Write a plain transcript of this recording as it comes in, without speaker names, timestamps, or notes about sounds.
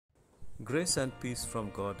Grace and peace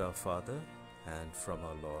from God our Father and from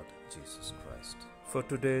our Lord Jesus Christ. For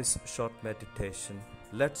today's short meditation,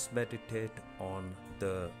 let's meditate on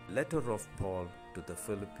the letter of Paul to the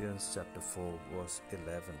Philippians chapter 4 verse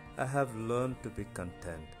 11. I have learned to be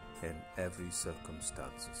content in every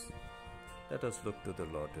circumstances. Let us look to the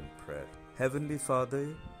Lord in prayer. Heavenly Father,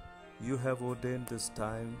 you have ordained this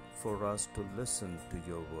time for us to listen to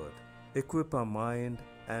your word. Equip our mind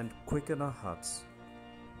and quicken our hearts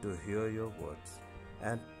to hear your words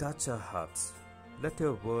and touch our hearts. Let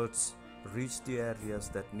your words reach the areas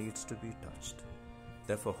that needs to be touched.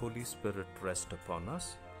 Therefore, Holy Spirit, rest upon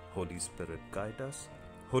us. Holy Spirit, guide us.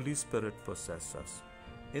 Holy Spirit, possess us.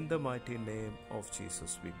 In the mighty name of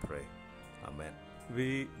Jesus we pray. Amen.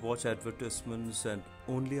 We watch advertisements, and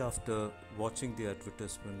only after watching the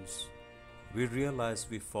advertisements we realize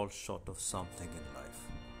we fall short of something in life.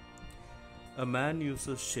 A man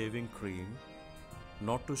uses shaving cream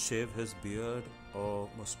not to shave his beard or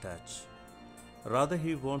mustache. Rather,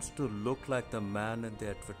 he wants to look like the man in the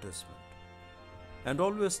advertisement and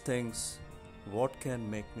always thinks, what can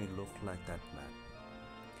make me look like that man?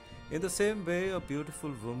 In the same way, a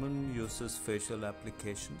beautiful woman uses facial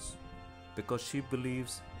applications because she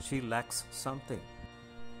believes she lacks something.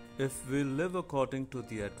 If we live according to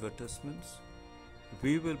the advertisements,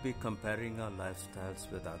 we will be comparing our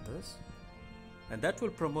lifestyles with others, and that will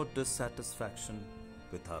promote dissatisfaction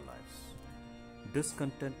with our lives.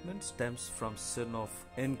 Discontentment stems from sin of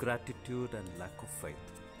ingratitude and lack of faith.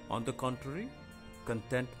 On the contrary,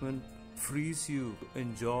 contentment frees you to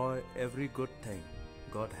enjoy every good thing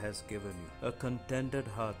God has given you. A contented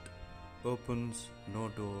heart opens no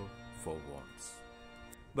door for wants.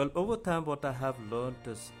 Well, over time what I have learned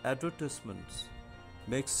is advertisements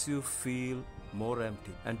makes you feel more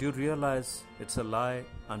empty, and you realize it's a lie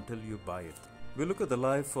until you buy it. We look at the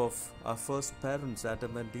life of our first parents,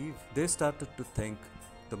 Adam and Eve. They started to think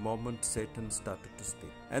the moment Satan started to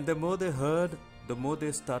speak. And the more they heard, the more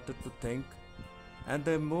they started to think. And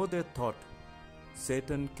the more they thought,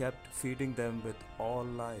 Satan kept feeding them with all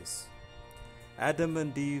lies. Adam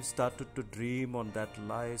and Eve started to dream on that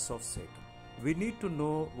lies of Satan. We need to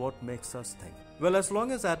know what makes us think. Well, as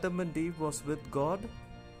long as Adam and Eve was with God,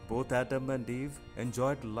 both Adam and Eve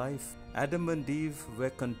enjoyed life. Adam and Eve were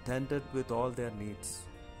contented with all their needs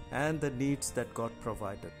and the needs that God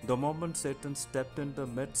provided. The moment Satan stepped in the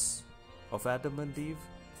midst of Adam and Eve,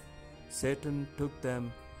 Satan took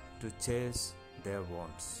them to chase their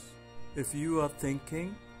wants. If you are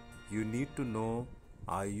thinking, you need to know,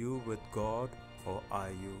 are you with God or are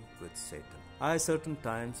you with Satan? Certain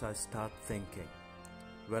times I start thinking.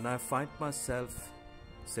 When I find myself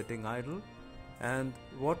sitting idle, and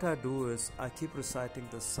what I do is I keep reciting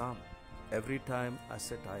the psalm every time I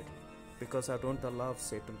sit idle, because I don't allow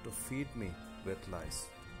Satan to feed me with lies.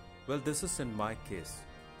 Well, this is in my case.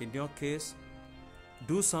 In your case,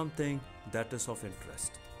 do something that is of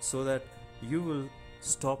interest so that you will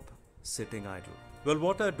stop sitting idle. Well,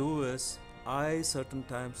 what I do is certain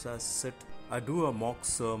times I do a mock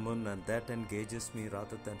sermon, and that engages me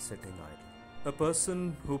rather than sitting idle. A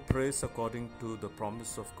person who prays according to the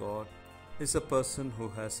promise of God is a person who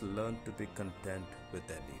has learned to be content with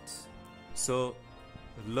their needs. So,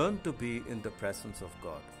 learn to be in the presence of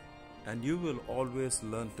God, and you will always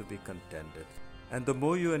learn to be contented. And the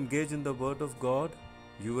more you engage in the Word of God,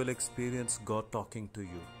 you will experience God talking to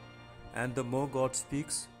you. And the more God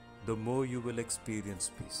speaks, the more you will experience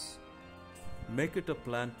peace. Make it a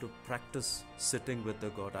plan to practice sitting with the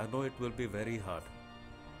God. I know it will be very hard,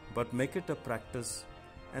 but make it a practice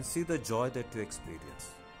and see the joy that you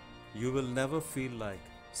experience. You will never feel like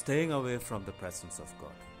staying away from the presence of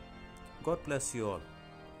God. God bless you all.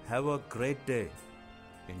 Have a great day.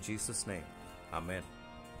 In Jesus' name, Amen.